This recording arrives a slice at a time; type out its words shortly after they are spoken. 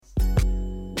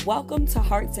Welcome to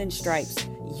Hearts and Stripes,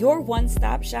 your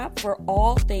one-stop shop for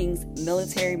all things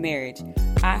military marriage.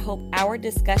 I hope our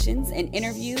discussions and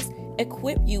interviews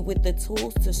equip you with the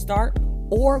tools to start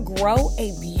or grow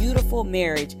a beautiful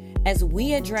marriage as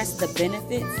we address the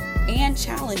benefits and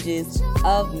challenges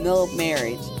of MILF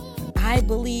marriage. I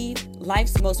believe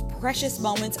life's most precious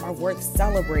moments are worth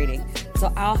celebrating,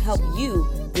 so I'll help you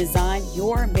design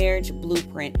your marriage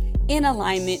blueprint in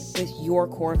alignment with your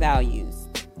core values.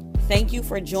 Thank you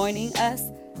for joining us,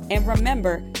 and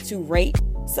remember to rate,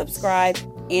 subscribe,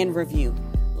 and review.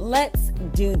 Let's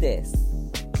do this.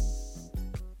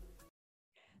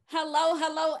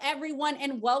 Hello, everyone,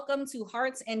 and welcome to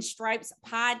Hearts and Stripes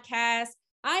podcast.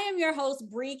 I am your host,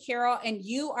 Bree Carroll, and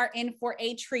you are in for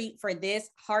a treat for this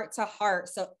Heart to Heart.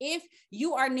 So if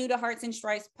you are new to Hearts and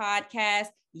Stripes podcast,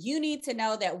 you need to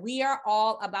know that we are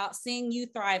all about seeing you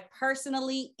thrive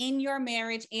personally in your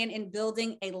marriage and in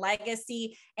building a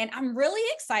legacy. And I'm really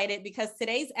excited because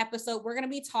today's episode, we're going to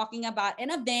be talking about an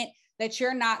event that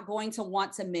you're not going to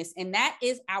want to miss. And that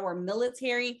is our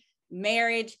military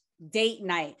marriage date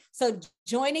night. So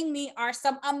joining me are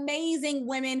some amazing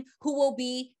women who will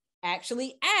be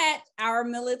actually at our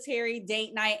military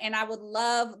date night. And I would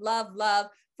love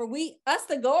for us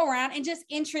to go around and just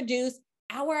introduce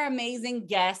our amazing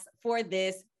guests for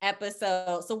this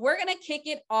episode. So we're going to kick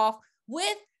it off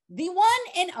with the one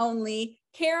and only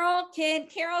Carol. Can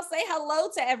Carol say hello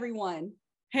to everyone?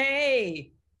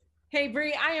 Hey,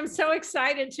 Bree, I am so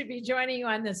excited to be joining you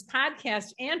on this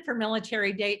podcast and for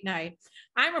military date night.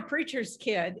 I'm a preacher's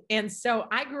kid, and so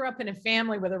I grew up in a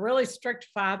family with a really strict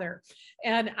father,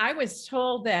 and I was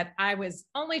told that I was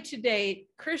only to date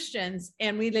Christians,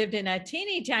 and we lived in a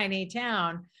teeny tiny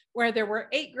town where there were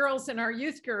 8 girls in our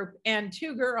youth group and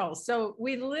 2 girls. So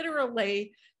we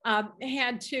literally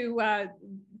had to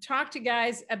talk to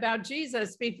guys about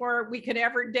Jesus before we could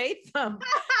ever date them.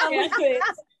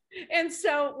 And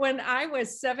so when I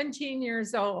was 17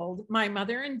 years old, my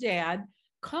mother and dad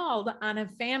called on a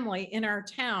family in our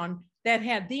town that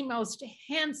had the most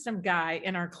handsome guy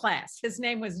in our class. His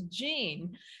name was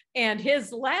Gene, and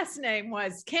his last name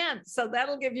was Kent. So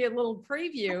that'll give you a little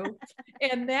preview.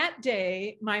 And that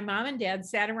day, my mom and dad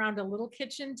sat around a little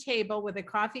kitchen table with a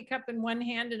coffee cup in one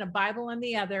hand and a Bible in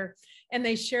the other, and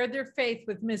they shared their faith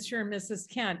with Mr. and Mrs.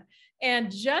 Kent.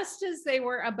 And just as they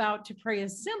were about to pray a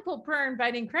simple prayer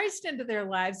inviting Christ into their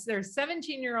lives, their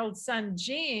 17-year-old son,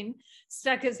 Gene,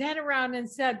 stuck his head around and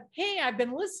said, "Hey, I've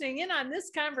been listening in on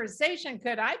this conversation.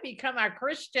 Could I become a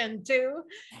Christian too?"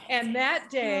 And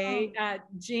that day,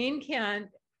 Gene Kent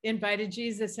invited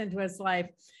Jesus into his life.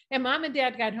 And mom and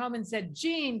dad got home and said,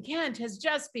 "Gene Kent has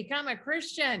just become a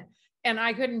Christian." And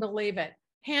I couldn't believe it.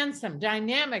 Handsome,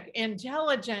 dynamic,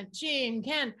 intelligent Gene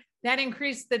Kent. That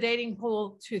increased the dating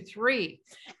pool to 3.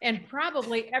 And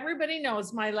probably everybody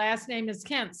knows my last name is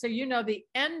Kent. So you know the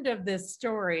end of this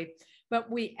story. But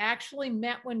we actually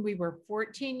met when we were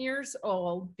 14 years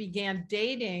old, began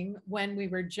dating when we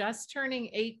were just turning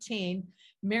 18,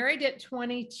 married at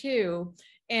 22.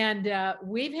 And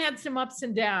we've had some ups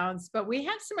and downs, but we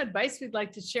have some advice we'd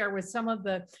like to share with some of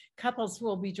the couples who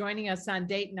will be joining us on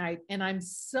date night. And I'm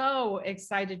so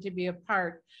excited to be a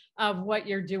part of what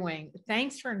you're doing.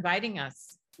 Thanks for inviting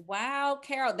us. Wow,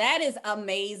 Carol, that is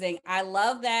amazing. I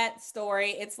love that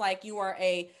story. It's like you are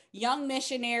a young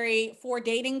missionary for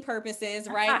dating purposes,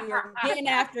 right? You were getting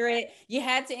after it. You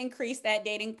had to increase that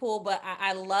dating pool, but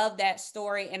I love that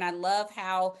story. And I love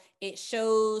how it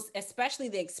shows, especially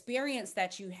the experience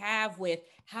that you have with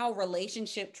how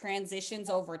relationship transitions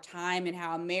over time and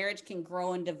how a marriage can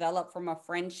grow and develop from a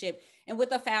friendship and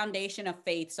with a foundation of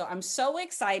faith. So I'm so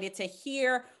excited to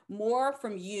hear more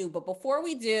from you. But before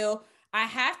we do, I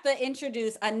have to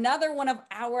introduce another one of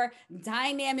our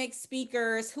dynamic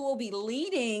speakers who will be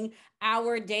leading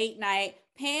our date night.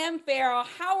 Pam Farrell,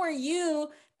 how are you?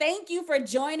 Thank you for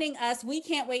joining us. We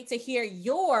can't wait to hear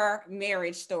your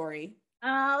marriage story.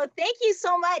 Oh, thank you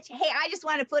so much. Hey, I just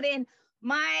want to put in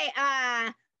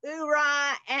my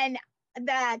hoorah and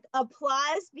the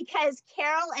applause because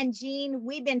Carol and Gene,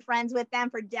 we've been friends with them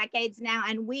for decades now,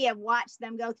 and we have watched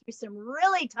them go through some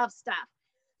really tough stuff.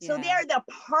 So they're the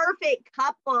perfect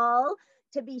couple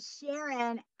to be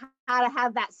sharing how to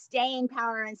have that staying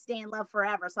power and stay in love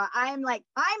forever. So I'm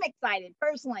excited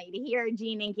personally to hear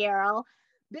Gene and Carol.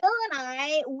 Bill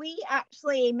and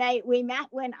we met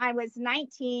when I was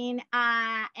 19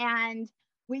 and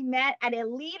we met at a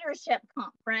leadership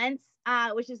conference,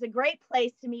 which is a great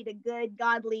place to meet a good,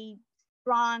 godly,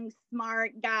 strong,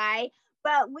 smart guy.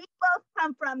 But we both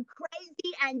come from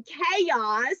crazy and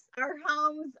chaos. Our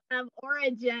homes of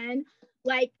origin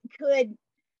could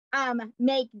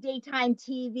make daytime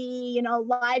TV,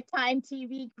 lifetime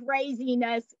TV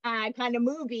craziness kind of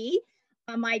movie.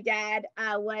 My dad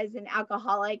was an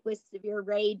alcoholic with severe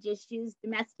rage issues.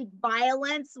 Domestic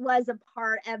violence was a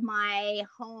part of my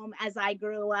home as I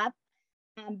grew up.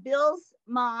 Bill's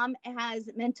mom has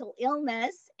mental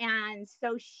illness, and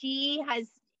so she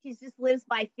just lives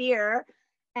by fear,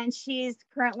 and she's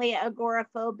currently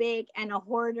agoraphobic and a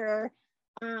hoarder.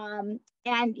 And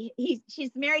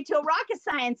she's married to a rocket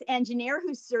science engineer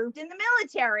who served in the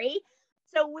military.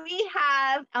 So we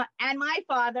have, and my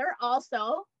father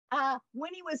also,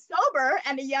 when he was sober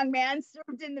and a young man,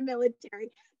 served in the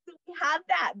military. So we have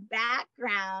that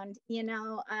background,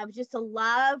 of just a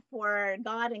love for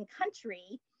God and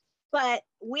country. But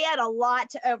we had a lot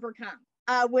to overcome.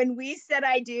 When we said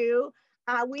I do,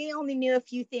 we only knew a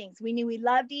few things. We knew we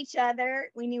loved each other.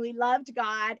 We knew we loved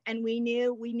God, and we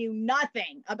knew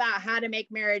nothing about how to make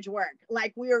marriage work.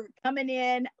 Like, we were coming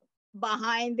in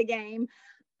behind the game.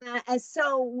 And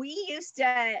so we used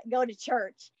to go to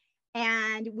church,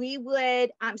 and we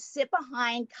would sit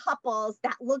behind couples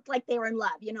that looked like they were in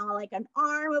love, like an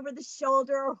arm over the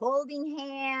shoulder, holding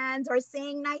hands or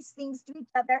saying nice things to each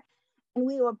other. And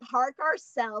we would park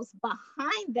ourselves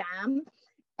behind them.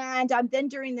 And then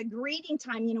during the greeting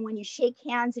time, when you shake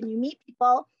hands and you meet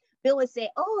people, Bill would say,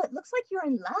 "Oh, it looks like you're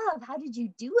in love. How did you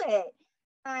do it?"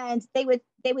 And they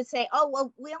would say, "Oh,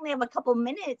 well, we only have a couple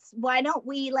minutes. Why don't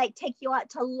we take you out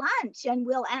to lunch and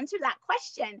we'll answer that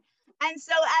question?" And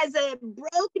so as a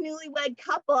broke newlywed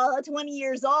couple, 20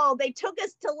 years old, they took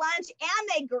us to lunch and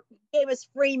they gave us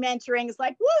free mentoring. It's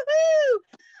like, woohoo!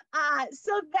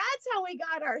 So that's how we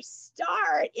got our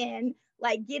start in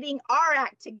getting our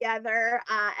act together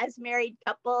as married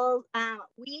couples.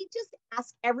 We just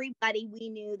asked everybody we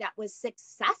knew that was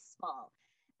successful.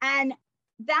 And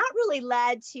that really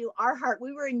led to our heart.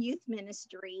 We were in youth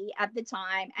ministry at the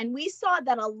time, and we saw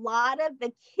that a lot of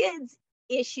the kids'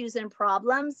 issues and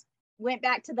problems went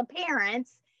back to the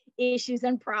parents' issues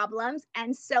and problems.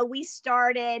 And so we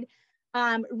started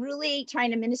really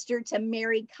trying to minister to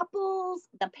married couples,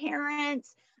 the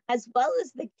parents, as well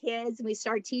as the kids. We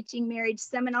started teaching marriage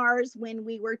seminars when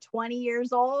we were 20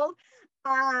 years old,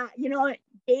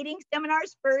 dating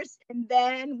seminars first, and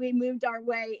then we moved our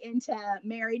way into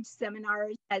marriage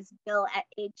seminars as Bill at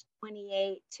age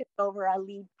 28 took over a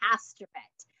lead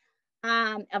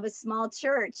pastorate of a small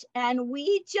church. And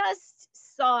we just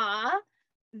saw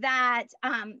that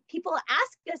people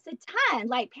asked us a ton,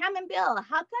 like, "Pam and Bill,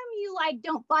 how come you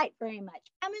don't fight very much?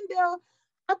 Pam and Bill,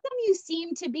 how come you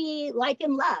seem to be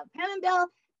in love? Pam and Bill,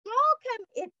 how come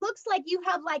it looks like you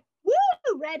have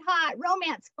red hot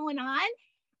romance going on?"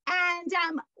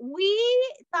 And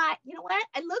we thought, you know what?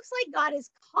 It looks like God is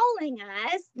calling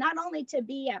us not only to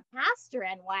be a pastor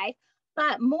and wife,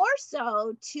 but more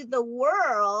so to the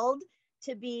world,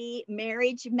 to be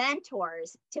marriage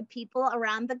mentors to people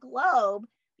around the globe,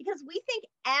 because we think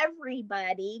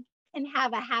everybody can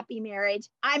have a happy marriage.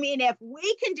 I mean, if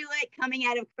we can do it coming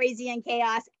out of crazy and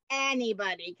chaos,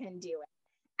 anybody can do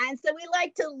it. And so we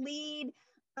like to lead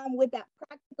with that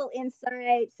practical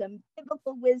insight, some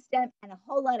biblical wisdom, and a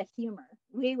whole lot of humor.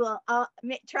 We will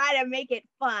try to make it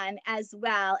fun as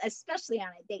well, especially on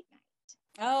a date night.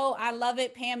 Oh, I love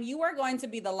it, Pam. You are going to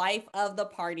be the life of the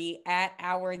party at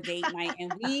our date night,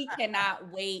 and we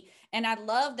cannot wait. And I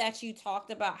love that you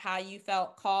talked about how you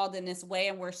felt called in this way,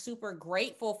 and we're super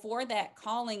grateful for that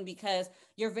calling, because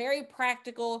you're very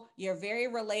practical, you're very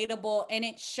relatable, and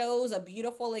it shows a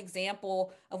beautiful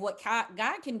example of what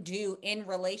God can do in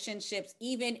relationships,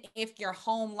 even if your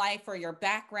home life or your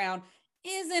background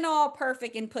isn't all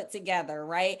perfect and put together,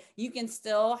 right? You can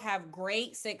still have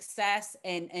great success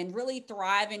and really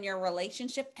thrive in your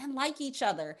relationship and like each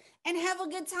other and have a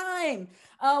good time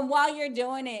while you're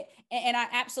doing it. And I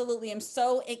absolutely am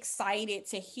so excited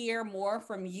to hear more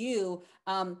from you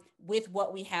with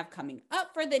what we have coming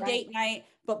up for the date night.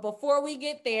 But before we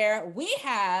get there, we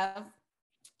have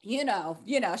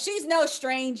she's no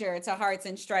stranger to Hearts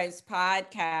and Stripes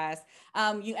podcast.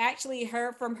 You actually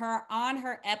heard from her on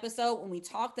her episode when we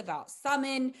talked about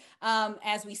Summon,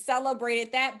 as we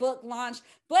celebrated that book launch,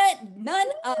 but none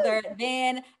other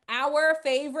than our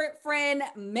favorite friend,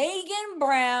 Megan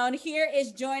Brown, here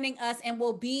is joining us and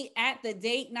will be at the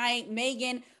date night.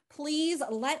 Megan, please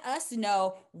let us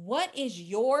know, what is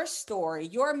your story,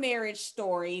 your marriage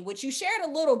story, which you shared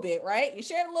a little bit, right? You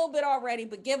shared a little bit already,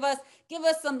 but give us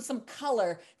some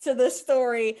color to the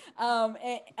story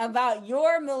about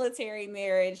your military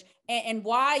marriage and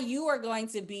why you are going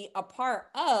to be a part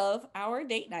of our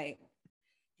date night.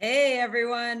 Hey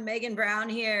everyone, Megan Brown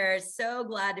here. So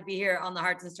glad to be here on the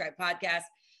Hearts and Stripes podcast.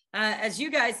 As you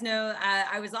guys know,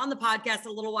 I was on the podcast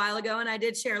a little while ago and I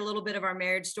did share a little bit of our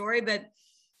marriage story, but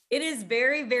it is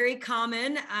very, very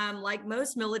common. Like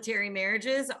most military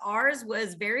marriages, ours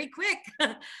was very quick.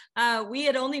 We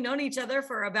had only known each other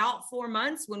for about 4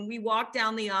 months when we walked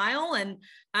down the aisle, and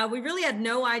we really had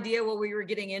no idea what we were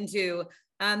getting into.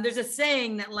 There's a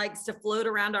saying that likes to float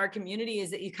around our community,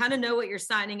 is that you kind of know what you're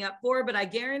signing up for, but I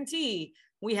guarantee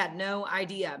we had no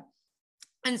idea.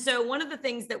 And so one of the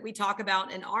things that we talk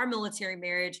about in our military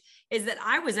marriage is that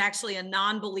I was actually a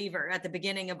non-believer at the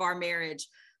beginning of our marriage.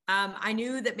 I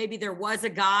knew that maybe there was a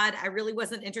God. I really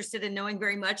wasn't interested in knowing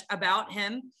very much about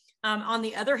him. On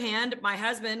the other hand, my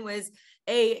husband was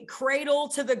a cradle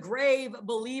to the grave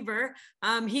believer.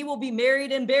 He will be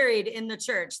married and buried in the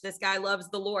church. This guy loves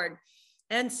the Lord.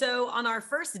 And so on our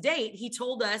first date, he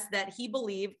told us that he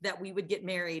believed that we would get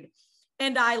married.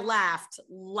 And I laughed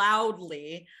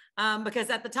loudly because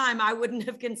at the time I wouldn't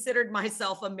have considered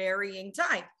myself a marrying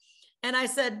type. And I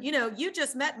said, you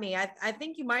just met me. I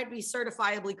think you might be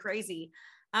certifiably crazy.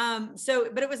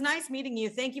 But it was nice meeting you.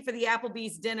 Thank you for the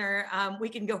Applebee's dinner. We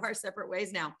can go our separate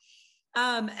ways now.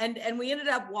 And we ended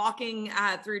up walking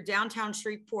through downtown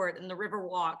Shreveport in the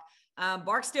Riverwalk,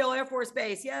 Barksdale Air Force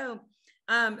Base.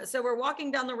 So we're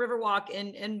walking down the Riverwalk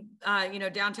in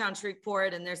downtown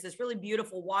Shreveport, and there's this really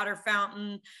beautiful water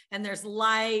fountain, and there's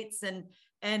lights, and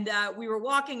we were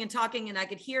walking and talking, and I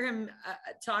could hear him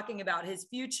talking about his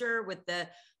future with the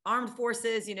armed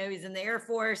forces. He's in the Air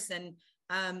Force, and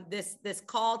this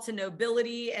call to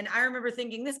nobility. And I remember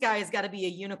thinking, this guy has got to be a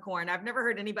unicorn. I've never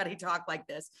heard anybody talk like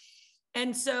this.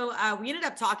 And so we ended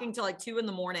up talking till like 2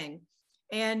 a.m.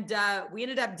 And we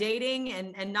ended up dating,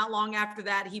 and not long after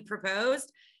that, he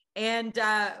proposed. And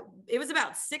it was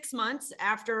about 6 months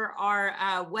after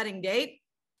our wedding date.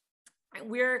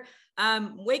 We're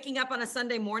waking up on a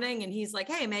Sunday morning, and he's like,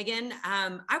 "Hey, Megan,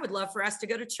 I would love for us to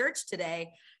go to church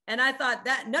today." And I thought,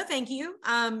 no, thank you.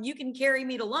 You can carry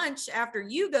me to lunch after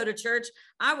you go to church.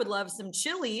 I would love some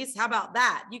Chili's. How about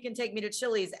that? You can take me to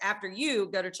Chili's after you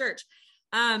go to church.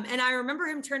 And I remember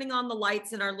him turning on the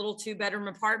lights in our little 2-bedroom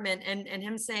apartment, and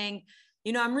him saying,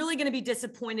 "I'm really going to be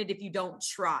disappointed if you don't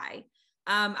try.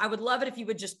 I would love it if you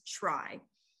would just try."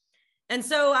 And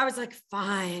so I was like,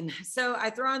 fine. So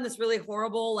I threw on this really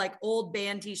horrible, like old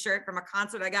band t-shirt from a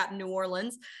concert I got in New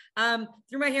Orleans,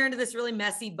 threw my hair into this really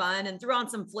messy bun, and threw on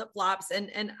some flip-flops.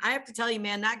 And I have to tell you,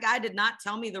 man, that guy did not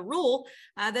tell me the rule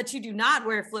that you do not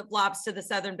wear flip-flops to the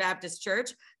Southern Baptist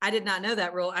Church. I did not know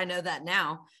that rule. I know that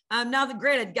now. Now,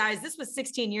 granted, guys, this was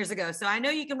 16 years ago. So I know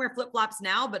you can wear flip-flops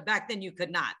now, but back then you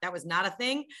could not. That was not a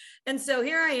thing. And so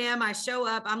here I am, I show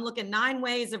up, I'm looking 9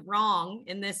 ways of wrong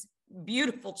in this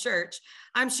beautiful church.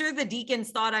 I'm sure the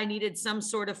deacons thought I needed some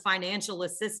sort of financial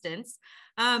assistance.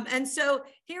 And so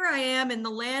here I am in the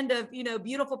land of,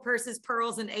 beautiful purses,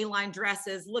 pearls, and A-line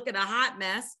dresses, looking a hot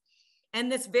mess.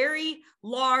 And this very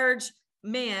large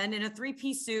man in a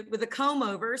 3-piece suit with a comb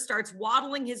over starts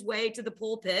waddling his way to the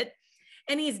pulpit,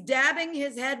 and he's dabbing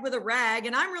his head with a rag.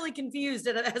 And I'm really confused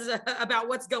about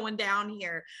what's going down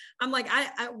here. I'm like,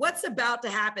 what's about to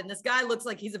happen? This guy looks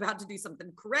like he's about to do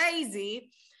something crazy.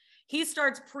 He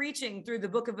starts preaching through the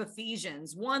book of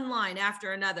Ephesians, one line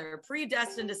after another: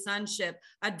 predestined to sonship,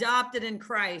 adopted in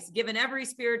Christ, given every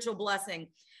spiritual blessing.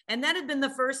 And that had been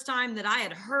the first time that I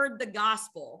had heard the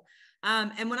gospel.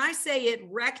 And when I say it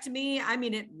wrecked me, I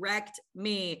mean, it wrecked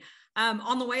me.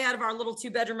 On the way out of our little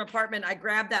 2-bedroom apartment, I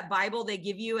grabbed that Bible they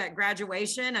give you at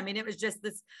graduation. I mean, it was just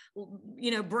this,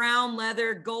 brown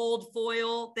leather, gold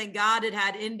foil. Thank God it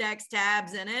had index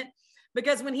tabs in it.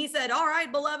 Because when he said, "All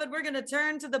right, beloved, we're going to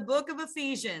turn to the book of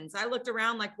Ephesians," I looked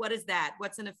around like, what is that?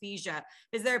 What's an Ephesia?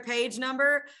 Is there a page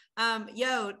number?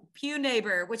 Pew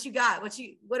neighbor, what you got?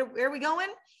 Where are we going?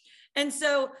 And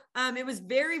so it was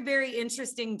very, very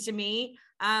interesting to me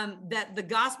that the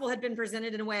gospel had been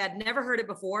presented in a way I'd never heard it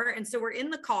before. And so we're in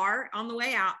the car on the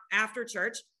way out after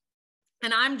church,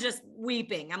 and I'm just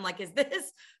weeping. I'm like, is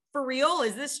this for real?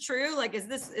 Is this true? Like,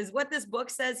 is what this book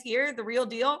says here the real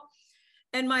deal?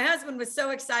 And my husband was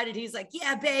so excited. He's like,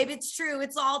 "Yeah, babe, it's true.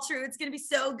 It's all true. It's going to be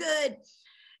so good."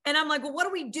 And I'm like, "Well, what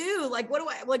do we do? What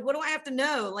do I have to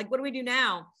know? What do we do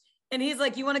now?" And he's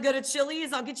like, "You want to go to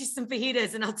Chili's? I'll get you some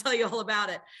fajitas and I'll tell you all about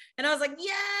it." And I was like,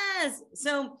 "Yes."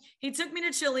 So he took me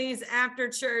to Chili's after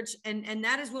church. And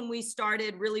that is when we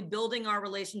started really building our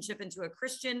relationship into a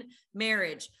Christian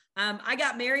marriage. I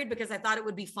got married because I thought it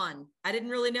would be fun. I didn't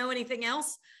really know anything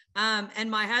else. And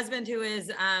my husband, who is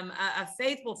a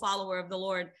faithful follower of the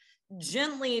Lord,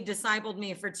 gently discipled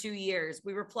me for 2 years.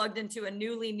 We were plugged into a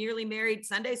nearly married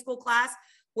Sunday school class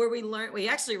where we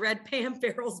actually read Pam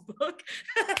Farrell's book.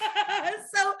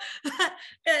 So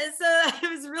it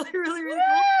was really, really, really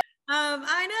cool.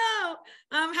 I know.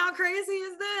 How crazy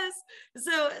is this?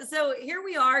 So here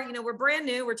we are, we're brand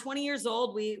new. We're 20 years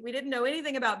old. We didn't know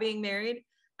anything about being married.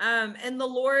 And the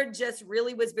Lord just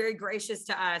really was very gracious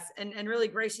to us and really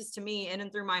gracious to me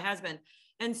and through my husband.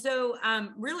 And so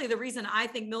really the reason I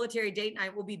think military date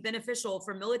night will be beneficial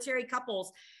for military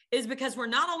couples is because we're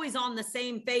not always on the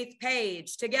same faith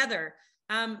page together.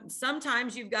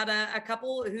 Sometimes you've got a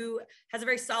couple who has a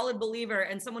very solid believer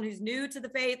and someone who's new to the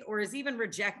faith or is even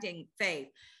rejecting faith.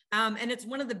 And it's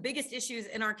one of the biggest issues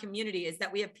in our community is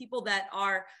that we have people that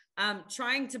are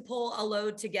trying to pull a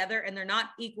load together and they're not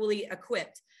equally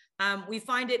equipped. We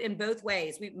find it in both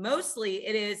ways. Mostly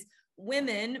it is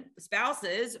women,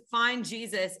 spouses, find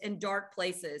Jesus in dark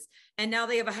places. And now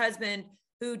they have a husband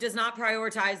who does not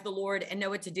prioritize the Lord and know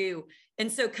what to do.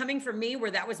 And so coming from me, where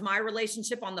that was my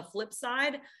relationship on the flip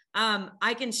side,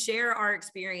 I can share our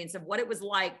experience of what it was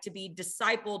like to be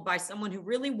discipled by someone who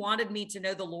really wanted me to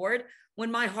know the Lord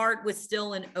when my heart was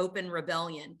still in open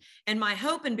rebellion. And my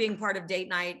hope in being part of date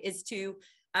night is to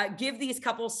give these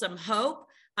couples some hope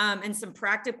and some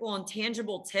practical and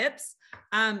tangible tips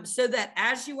so that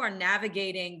as you are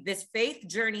navigating this faith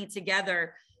journey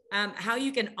together, how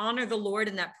you can honor the Lord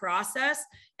in that process.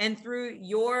 And through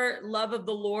your love of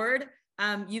the Lord,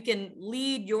 you can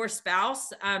lead your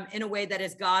spouse in a way that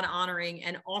is God honoring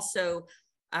and also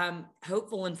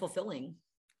hopeful and fulfilling.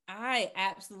 I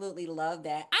absolutely love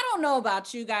that. I don't know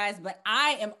about you guys, but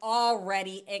I am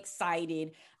already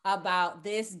excited about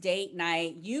this date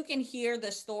night. You can hear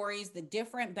the stories, the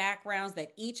different backgrounds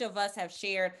that each of us have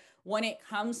shared when it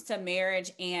comes to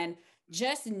marriage, and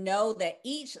just know that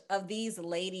each of these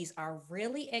ladies are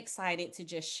really excited to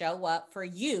just show up for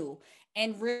you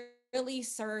and really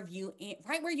serve you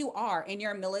right where you are in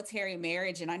your military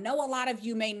marriage. And I know a lot of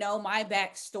you may know my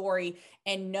backstory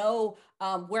and know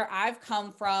where I've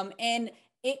come from. And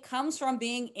it comes from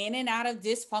being in and out of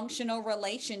dysfunctional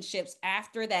relationships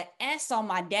after that S on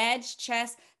my dad's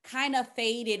chest kind of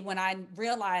faded when I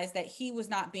realized that he was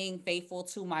not being faithful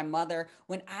to my mother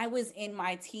when I was in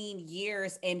my teen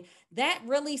years. And that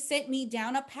really sent me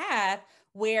down a path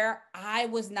where I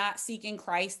was not seeking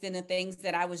Christ in the things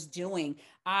that I was doing.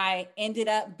 I ended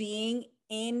up being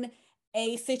in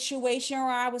a situation where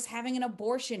I was having an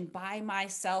abortion by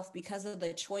myself because of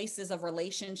the choices of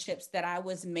relationships that I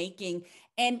was making.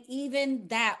 And even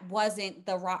that wasn't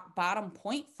the rock bottom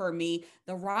point for me.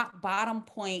 The rock bottom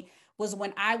point was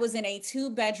when I was in a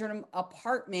 2-bedroom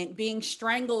apartment being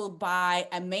strangled by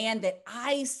a man that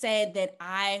I said that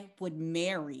I would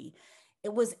marry.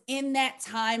 It was in that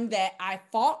time that I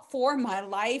fought for my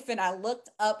life and I looked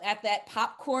up at that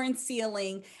popcorn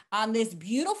ceiling on this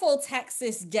beautiful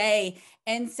Texas day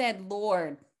and said,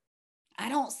 Lord, I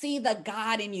don't see the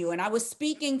God in you. And I was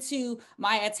speaking to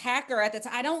my attacker at the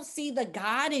time. I don't see the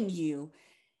God in you.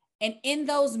 And in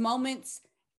those moments,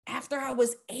 after I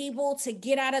was able to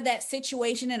get out of that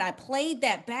situation and I played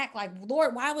that back, like,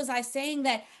 Lord, why was I saying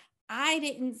that? I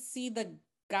didn't see the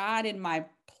God in my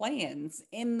plans,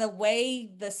 in the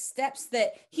way, the steps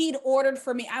that he'd ordered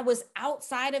for me. I was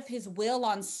outside of his will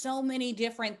on so many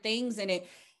different things. And it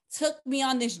took me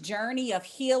on this journey of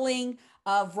healing,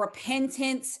 of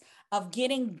repentance, of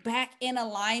getting back in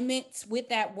alignment with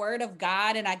that word of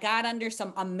God. And I got under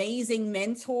some amazing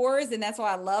mentors. And that's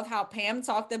why I love how Pam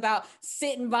talked about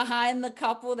sitting behind the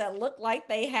couple that looked like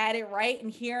they had it right and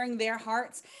hearing their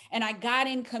hearts. And I got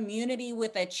in community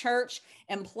with a church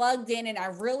and plugged in, and I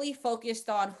really focused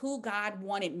on who God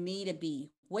wanted me to be.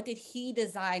 What did he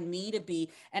design me to be?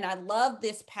 And I love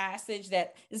this passage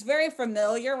that is very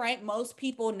familiar, right? Most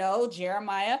people know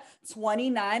Jeremiah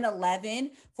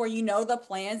 29:11, for you know the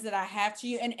plans that I have to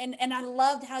you. And I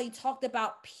loved how he talked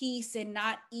about peace and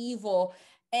not evil.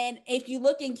 And if you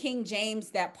look in King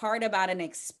James, that part about an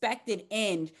expected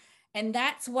end, and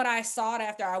that's what I sought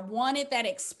after. I wanted that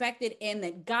expected end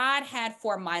that God had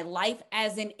for my life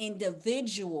as an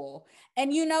individual.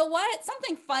 And you know what?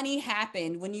 Something funny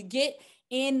happened when you get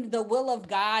in the will of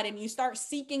God and you start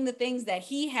seeking the things that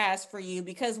he has for you.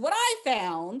 Because what I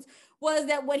found was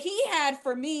that what he had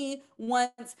for me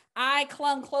once I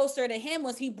clung closer to him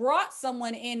was he brought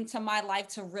someone into my life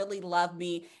to really love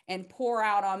me and pour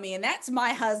out on me. And that's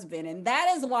my husband. And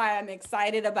that is why I'm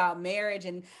excited about marriage.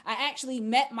 And I actually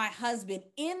met my husband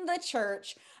in the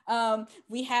church.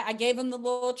 I gave him the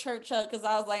little church hug because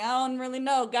I was like, I don't really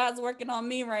know. God's working on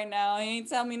me right now. He ain't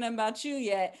telling me nothing about you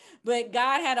yet. But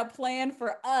God had a plan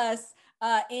for us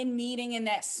in meeting in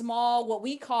that small, what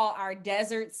we call our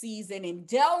desert season in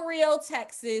Del Rio,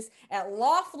 Texas, at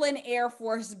Laughlin Air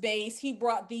Force Base. He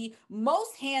brought the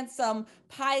most handsome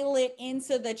pilot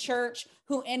into the church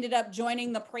who ended up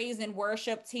joining the praise and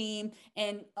worship team.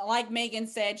 And like Megan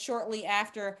said, shortly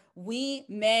after we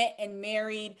met and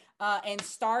married and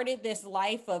started this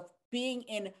life of being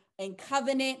in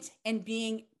covenant and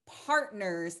being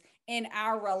partners in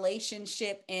our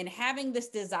relationship and having this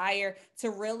desire to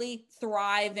really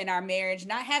thrive in our marriage,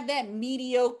 not have that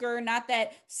mediocre, not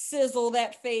that sizzle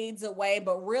that fades away,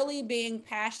 but really being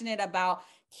passionate about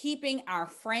keeping our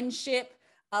friendship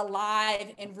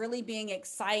alive and really being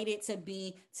excited to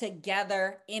be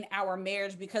together in our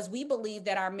marriage, because we believe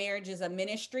that our marriage is a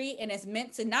ministry and it's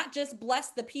meant to not just bless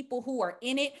the people who are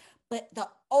in it, but the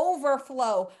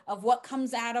overflow of what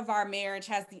comes out of our marriage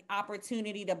has the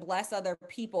opportunity to bless other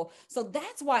people. So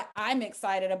that's why I'm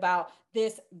excited about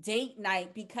this date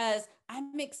night, because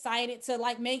I'm excited to,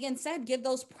 like Megan said, give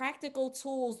those practical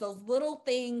tools, those little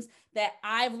things that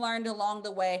I've learned along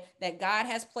the way that God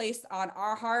has placed on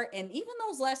our heart. And even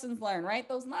those lessons learned, right?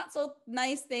 Those not so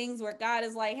nice things where God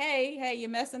is like, hey, you're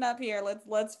messing up here.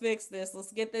 Let's fix this.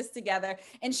 Let's get this together,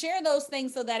 and share those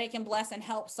things so that it can bless and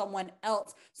help someone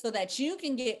else, so that you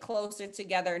can get closer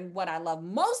together. And what I love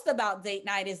most about date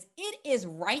night is it is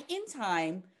right in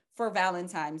time for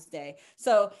Valentine's Day.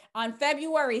 So on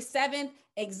February 7th,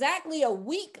 exactly a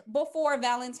week before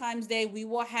Valentine's Day, we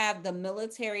will have the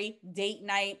military date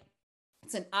night.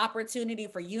 It's an opportunity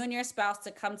for you and your spouse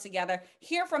to come together,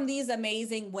 hear from these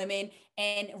amazing women,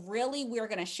 and really we're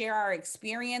going to share our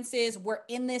experiences. We're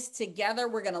in this together.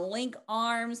 We're going to link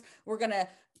arms. We're going to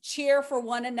cheer for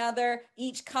one another,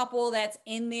 each couple that's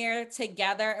in there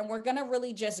together. And we're going to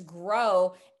really just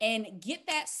grow and get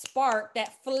that spark,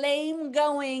 that flame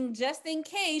going, just in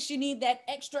case you need that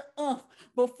extra oomph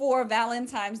before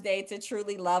Valentine's Day to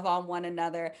truly love on one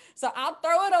another. So I'll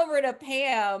throw it over to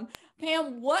Pam.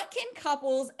 Pam, what can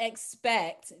couples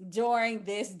expect during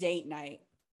this date night?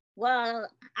 Well,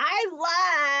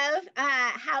 I love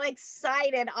how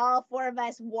excited all four of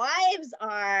us wives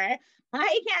are.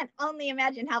 I can't only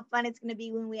imagine how fun it's going to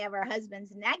be when we have our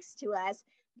husbands next to us,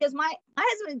 because my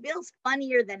husband Bill's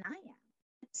funnier than I am.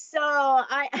 So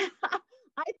I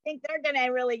I think they're going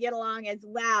to really get along as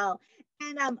well.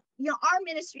 And our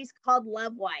ministry is called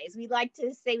Love Wise. We like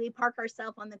to say we park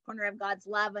ourselves on the corner of God's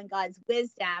love and God's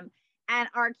wisdom. And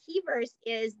our key verse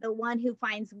is the one who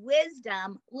finds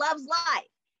wisdom loves life.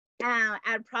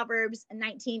 At Proverbs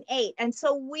 19:8. And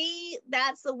so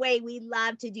that's the way we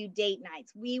love to do date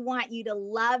nights. We want you to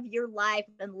love your life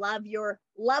and love your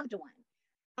loved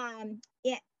one.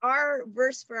 Our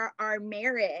verse for our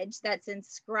marriage that's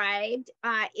inscribed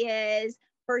is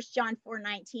 1 John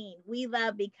 4:19. We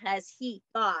love because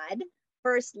God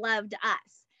first loved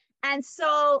us. And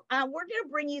so we're going to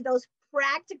bring you those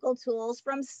practical tools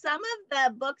from some of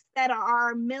the books that are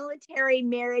our military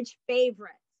marriage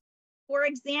favorites. For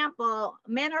example,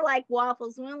 Men Are Like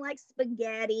Waffles, Women Like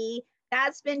Spaghetti.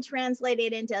 That's been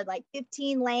translated into like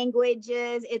 15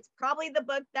 languages. It's probably the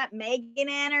book that Megan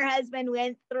and her husband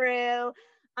went through.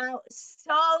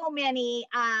 So many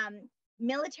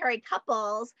military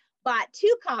couples bought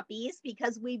 2 copies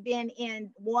because we've been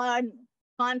in one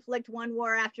conflict, one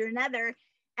war after another.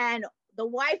 And the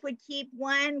wife would keep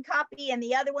one copy and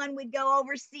the other one would go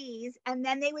overseas, and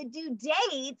then they would do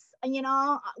dates,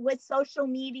 with social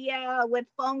media, with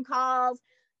phone calls,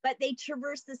 but they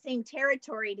traverse the same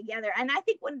territory together. And I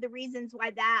think one of the reasons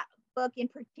why that book in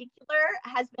particular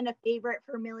has been a favorite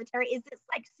for military is it's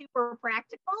like super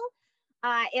practical.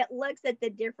 It looks at the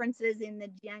differences in the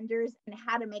genders and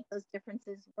how to make those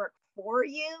differences work for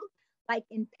you, like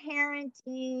in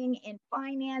parenting, in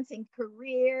finance, in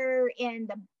career, in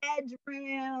the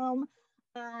bedroom,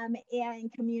 in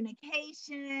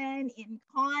communication, in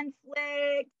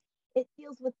conflict. It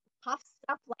deals with tough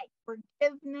stuff like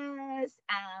forgiveness.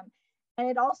 And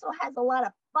it also has a lot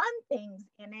of fun things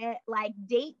in it, like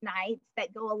date nights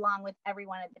that go along with every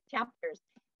one of the chapters.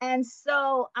 And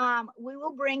so we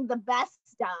will bring the best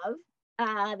of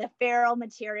the Farrell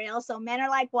material. So Men Are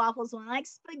Like Waffles, Women Like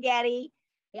Spaghetti.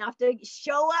 You have to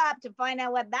show up to find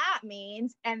out what that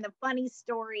means, and the funny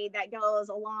story that goes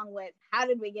along with how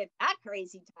did we get that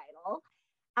crazy title.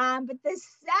 But the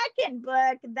second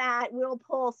book that we'll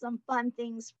pull some fun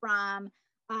things from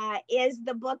is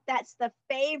the book that's the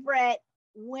favorite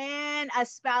when a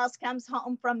spouse comes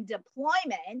home from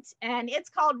deployment, and it's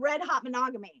called Red Hot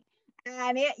Monogamy.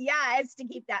 And it's to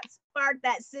keep that spark,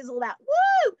 that sizzle, that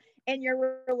woo in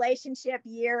your relationship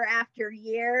year after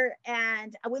year.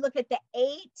 And we look at the 8,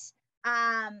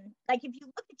 like if you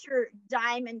look at your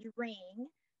diamond ring,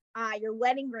 your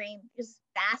wedding ring, there's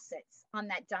facets on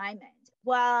that diamond.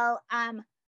 Well,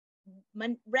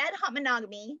 red hot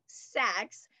monogamy,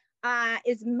 sex,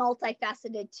 is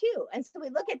multifaceted too. And so we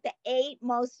look at the 8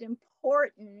 most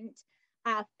important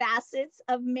facets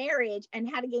of marriage and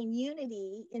how to gain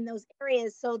unity in those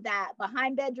areas so that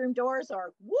behind bedroom doors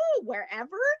or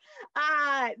wherever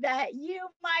that you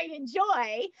might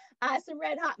enjoy some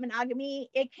red hot monogamy,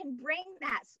 it can bring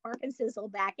that spark and sizzle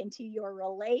back into your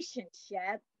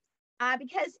relationship.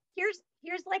 Because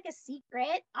here's like a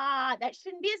secret that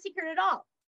shouldn't be a secret at all.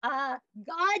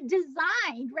 God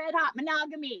designed red hot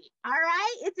monogamy. All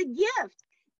right, it's a gift.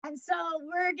 And so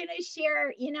we're going to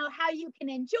share, how you can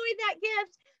enjoy that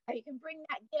gift, how you can bring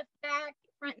that gift back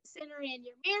front and center in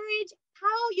your marriage, how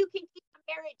you can keep a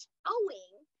marriage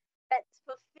going that's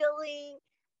fulfilling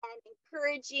and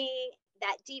encouraging,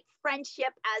 that deep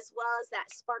friendship, as well as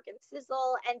that spark and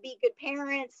sizzle, and be good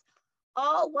parents,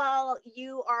 all while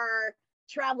you are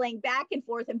traveling back and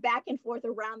forth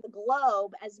around the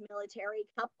globe as military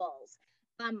couples.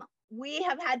 We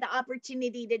have had the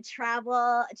opportunity to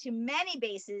travel to many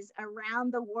bases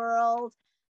around the world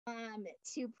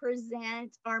to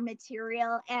present our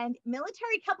material. And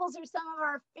military couples are some of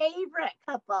our favorite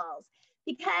couples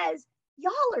because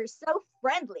y'all are so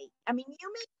friendly. I mean,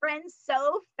 you make friends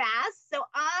so fast. So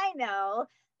I know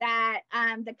that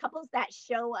the couples that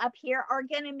show up here are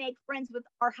going to make friends with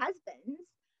our husbands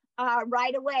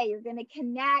right away. You're going to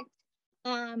connect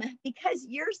because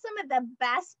you're some of the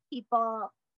best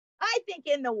people, I think,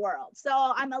 in the world. So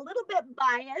I'm a little bit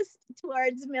biased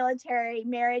towards military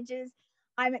marriages.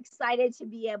 I'm excited to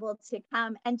be able to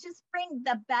come and just bring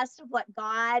the best of what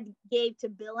God gave to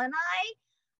Bill and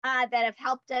I that have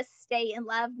helped us stay in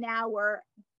love. Now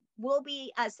we'll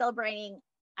be celebrating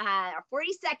our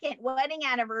 42nd wedding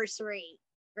anniversary,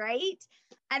 right?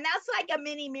 And that's like a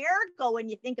mini miracle when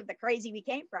you think of the crazy we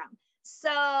came from.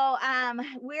 So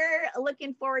we're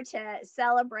looking forward to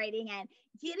celebrating and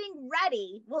getting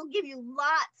ready. We'll give you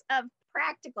lots of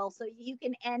practical so you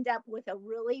can end up with a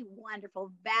really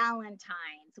wonderful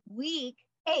Valentine's week.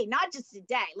 Hey, not just a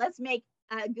day. Let's make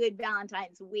a good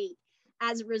Valentine's week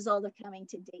as a result of coming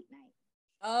to date night.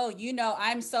 Oh,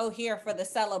 I'm so here for the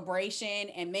celebration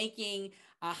and making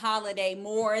a holiday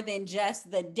more than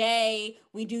just the day.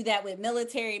 We do that with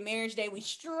Military Marriage Day. We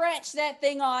stretch that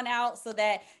thing on out so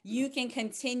that you can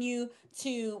continue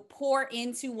to pour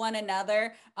into one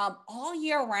another all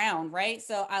year round, right?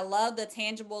 So I love the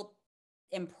tangible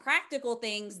and practical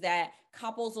things that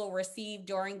couples will receive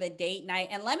during the date night.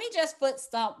 And let me just foot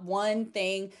stomp one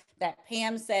thing that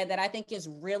Pam said that I think is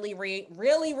really, really,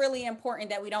 really, really important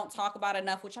that we don't talk about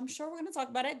enough, which I'm sure we're going to talk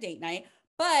about at date night,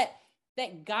 but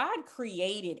that God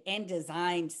created and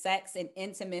designed sex and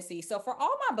intimacy. So for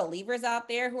all my believers out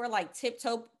there who are like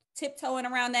tiptoeing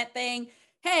around that thing,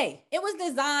 hey, it was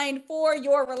designed for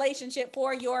your relationship,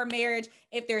 for your marriage.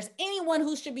 If there's anyone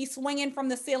who should be swinging from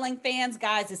the ceiling fans,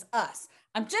 guys, it's us.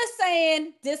 I'm just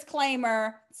saying,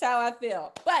 disclaimer, that's how I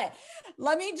feel. But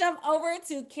let me jump over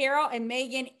to Carol and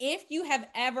Megan. If you have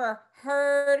ever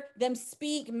heard them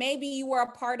speak, maybe you were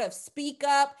a part of Speak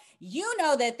Up, you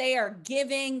know that they are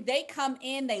giving. They come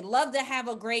in, they love to have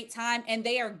a great time, and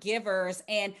they are givers.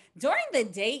 And during the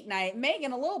date night,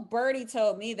 Megan, a little birdie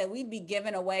told me that we'd be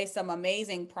giving away some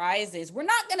amazing prizes. We're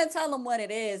not going to tell them what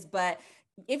it is, but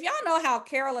if y'all know how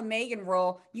Carol and Megan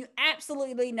roll, you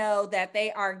absolutely know that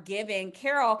they are giving.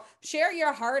 Carol, share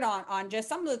your heart on just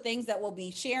some of the things that we'll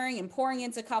be sharing and pouring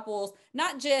into couples,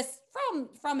 not just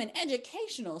from an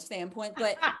educational standpoint,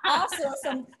 but also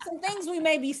some things we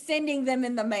may be sending them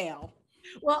in the mail.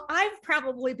 Well, I've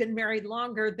probably been married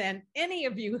longer than any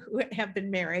of you who have been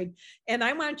married. And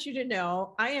I want you to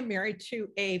know I am married to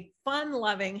a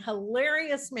fun-loving,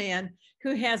 hilarious man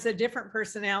who has a different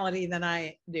personality than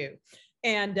I do.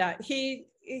 And he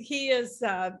is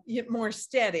more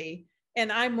steady,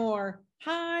 and I'm more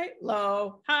high,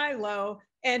 low,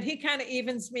 and he kind of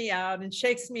evens me out and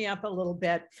shakes me up a little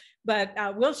bit. But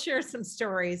we'll share some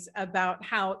stories about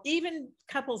how even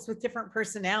couples with different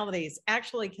personalities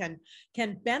actually can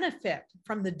benefit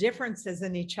from the differences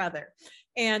in each other.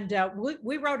 And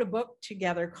we wrote a book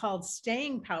together called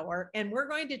Staying Power, and we're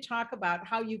going to talk about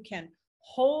how you can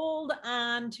hold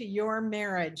on to your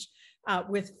marriage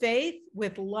with faith,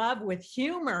 with love, with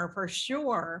humor for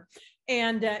sure,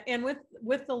 and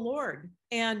with the Lord.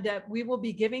 and we will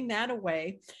be giving that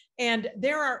away. And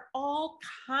there are all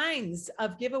kinds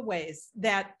of giveaways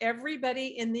that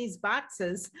everybody in these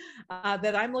boxes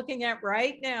that I'm looking at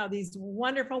right now, these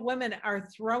wonderful women are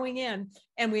throwing in.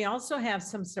 And we also have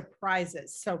some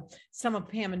surprises. So some of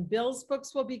Pam and Bill's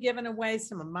books will be given away.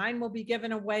 Some of mine will be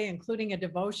given away, including a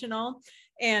devotional.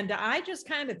 And I just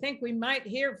kind of think we might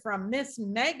hear from Miss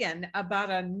Megan about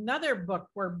another book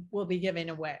we'll be giving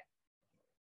away.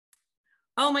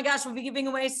 Oh my gosh, we'll be giving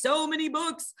away so many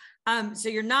books. So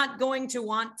you're not going to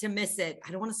want to miss it.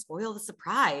 I don't want to spoil the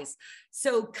surprise.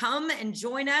 So come and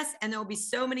join us, and there will be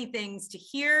so many things to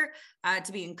hear,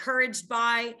 to be encouraged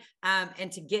by,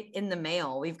 and to get in the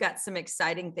mail. We've got some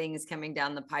exciting things coming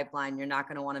down the pipeline. You're not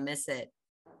going to want to miss it.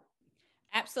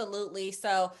 Absolutely.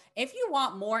 So if you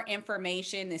want more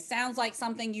information, it sounds like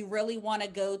something you really want to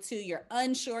go to, you're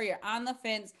unsure, you're on the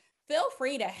fence, feel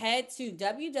free to head to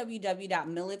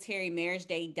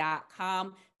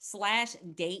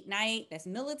www.militarymarriageday.com/date night. That's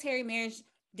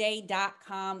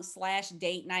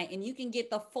militarymarriageday.com/date night. And you can get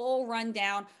the full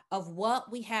rundown of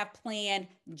what we have planned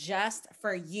just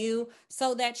for you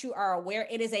so that you are aware.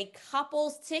 It is a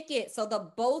couples ticket. So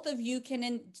the both of you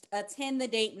can attend the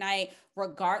date night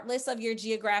regardless of your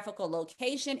geographical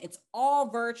location. It's all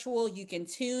virtual. You can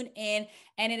tune in,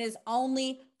 and it is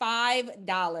only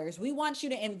 $5. We want you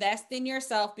to invest in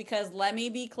yourself, because let me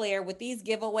be clear, with these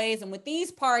giveaways and with these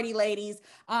party ladies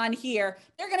on here,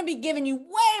 they're going to be giving you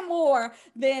way more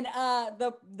than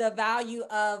the value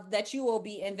of that you will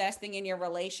be investing in your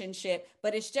relationship.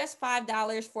 But it's just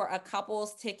 $5 for a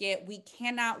couples ticket. We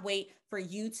cannot wait for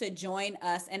you to join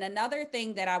us. And another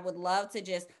thing that I would love to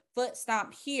just foot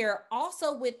stomp here,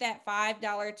 also with that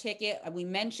 $5 ticket, we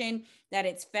mentioned that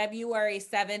it's February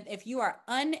 7th. If you are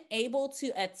unable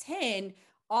to attend,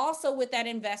 also with that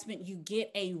investment, you get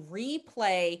a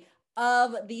replay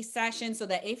of the session, so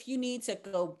that if you need to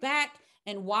go back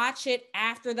and watch it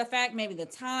after the fact, maybe the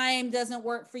time doesn't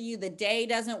work for you, the day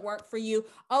doesn't work for you.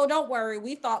 Oh, don't worry.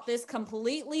 We thought this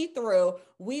completely through.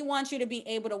 We want you to be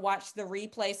able to watch the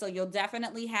replay. So you'll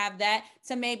definitely have that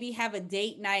to maybe have a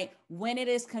date night when it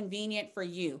is convenient for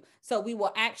you. So we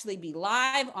will actually be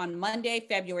live on Monday,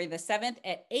 February the 7th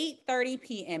at 8:30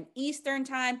 p.m. Eastern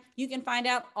time. You can find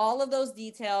out all of those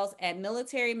details at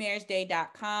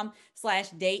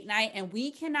militarymarriageday.com/date night. And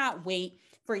we cannot wait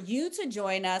for you to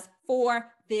join us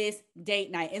for this date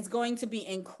night. It's going to be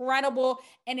incredible,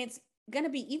 and it's going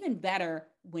to be even better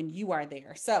when you are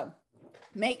there. So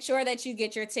make sure that you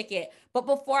get your ticket. But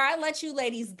before I let you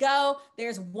ladies go,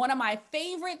 there's one of my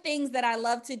favorite things that I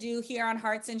love to do here on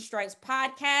Hearts and Stripes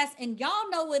podcast, and y'all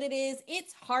know what it is.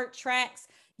 It's Heart Tracks.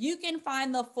 You can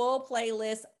find the full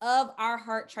playlist of our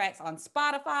Heart Tracks on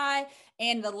Spotify,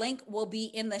 and the link will be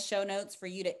in the show notes for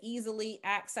you to easily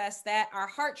access that. Our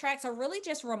Heart Tracks are really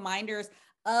just reminders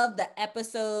of the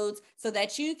episodes, so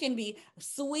that you can be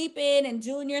sweeping and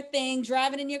doing your thing,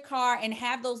 driving in your car, and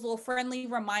have those little friendly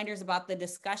reminders about the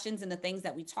discussions and the things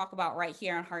that we talk about right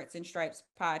here on Hearts and Stripes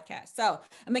podcast. So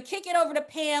I'm gonna kick it over to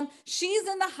Pam. She's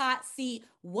in the hot seat.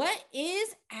 What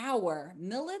is our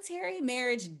military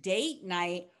marriage date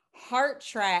night heart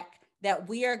track that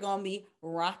we are going to be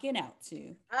rocking out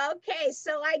to? Okay,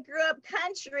 so I grew up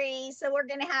country, so we're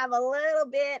going to have a little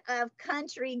bit of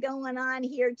country going on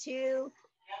here too.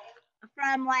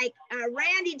 From like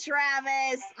Randy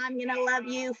Travis, I'm going to love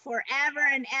you forever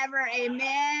and ever,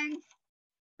 amen.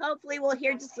 Hopefully we'll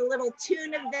hear just a little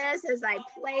tune of this as I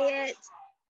play it.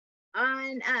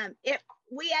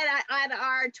 We had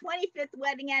our 25th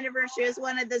wedding anniversary is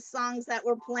one of the songs that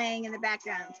we're playing in the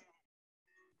background.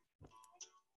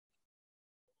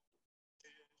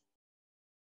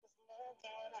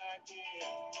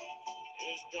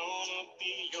 It's gonna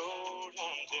be yours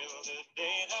until the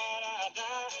day that I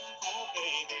die. Oh,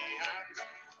 baby,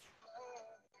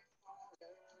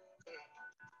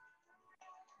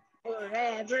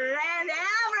 forever and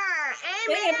ever.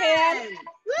 Amen.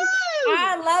 Woo!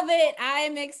 I love it. I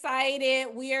am excited.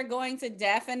 We are going to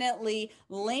definitely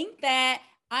link that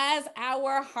as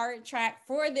our heart track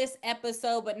for this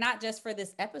episode, but not just for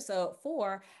this episode,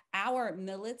 for our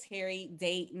military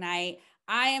date night.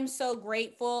 I am so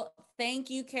grateful. Thank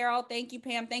you, Carol. Thank you,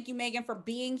 Pam. Thank you, Megan, for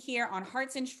being here on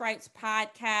Hearts and Stripes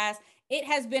podcast. It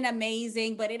has been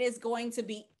amazing, but it is going to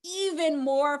be even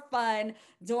more fun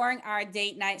during our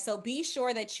date night. So be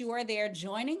sure that you are there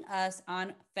joining us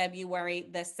on February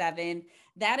the 7th.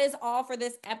 That is all for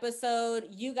this episode.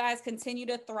 You guys continue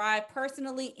to thrive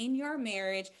personally in your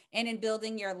marriage and in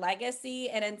building your legacy.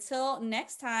 And until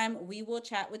next time, we will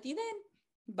chat with you then.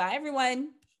 Bye, everyone.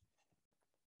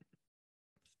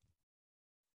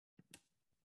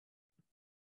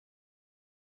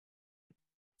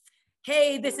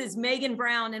 Hey, this is Megan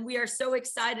Brown, and we are so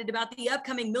excited about the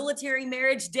upcoming military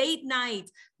marriage date night.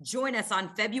 Join us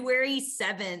on February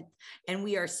 7th, and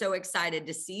we are so excited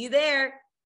to see you there.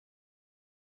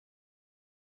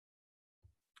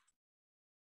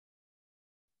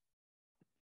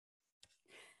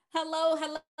 Hello,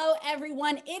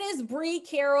 everyone. It is Bree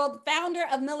Carroll, founder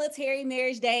of Military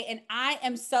Marriage Day, and I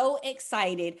am so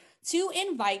excited to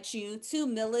invite you to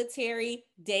Military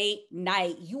Date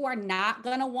Night. You are not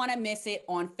going to want to miss it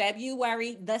on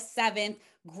February the 7th.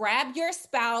 Grab your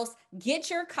spouse,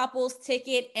 get your couples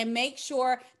ticket, and make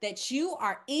sure that you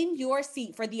are in your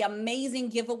seat for the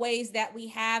amazing giveaways that we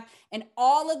have and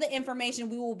all of the information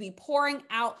we will be pouring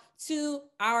out to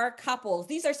our couples.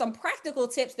 These are some practical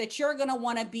tips that you're going to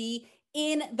want to be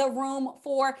in the room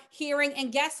for hearing.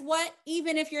 And guess what?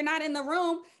 Even if you're not in the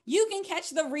room, you can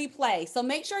catch the replay. So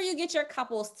make sure you get your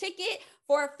couples ticket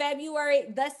for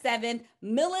February the 7th,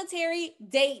 Military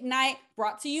Date Night,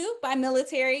 brought to you by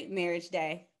Military Marriage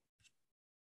Day.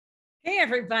 Hey,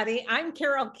 everybody. I'm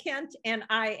Carol Kent, and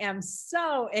I am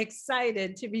so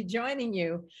excited to be joining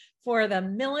you for the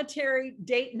Military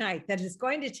Date Night that is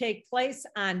going to take place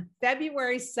on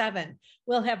February 7th.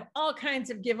 We'll have all kinds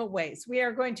of giveaways. We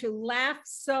are going to laugh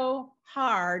so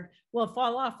hard we'll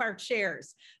fall off our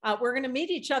chairs. We're going to meet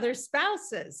each other's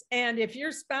spouses. And if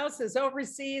your spouse is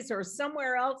overseas or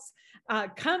somewhere else,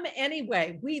 come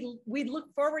anyway. We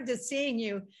look forward to seeing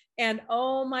you. And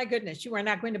oh my goodness, you are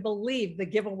not going to believe the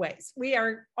giveaways. We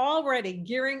are already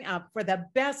gearing up for the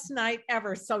best night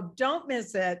ever. So don't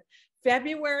miss it.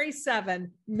 February 7th,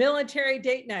 Military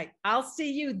Date Night. I'll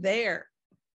see you there.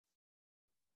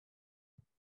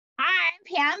 Hi,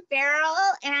 I'm Pam Farrell,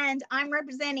 and I'm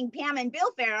representing Pam and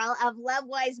Bill Farrell of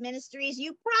Lovewise Ministries.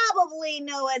 You probably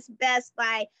know us best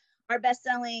by our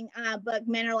best-selling book,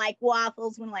 Men Are Like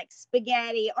Waffles, Women Like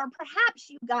Spaghetti, or perhaps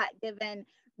you got given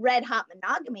Red Hot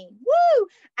Monogamy, woo,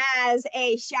 as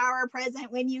a shower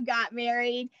present when you got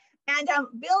married. And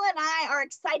Bill and I are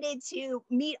excited to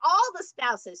meet all the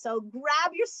spouses. So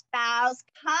grab your spouse,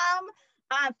 come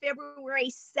on February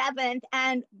 7th,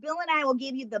 and Bill and I will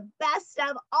give you the best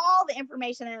of all the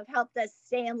information that have helped us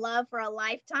stay in love for a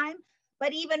lifetime.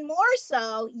 But even more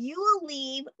so, you will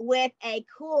leave with a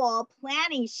cool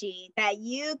planning sheet that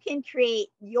you can create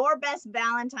your best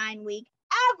Valentine week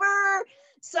ever.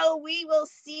 So we will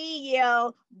see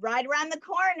you right around the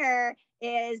corner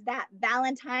is that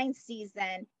Valentine's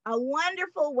season, a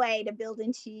wonderful way to build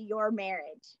into your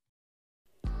marriage.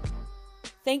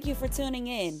 Thank you for tuning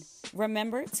in.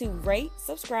 Remember to rate,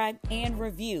 subscribe, and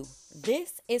review.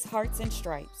 This is Hearts and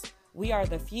Stripes. We are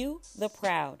the few, the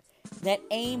proud, that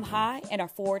aim high and are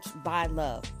forged by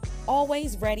love.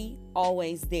 Always ready,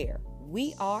 always there.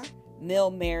 We are Mill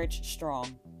Marriage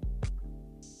Strong.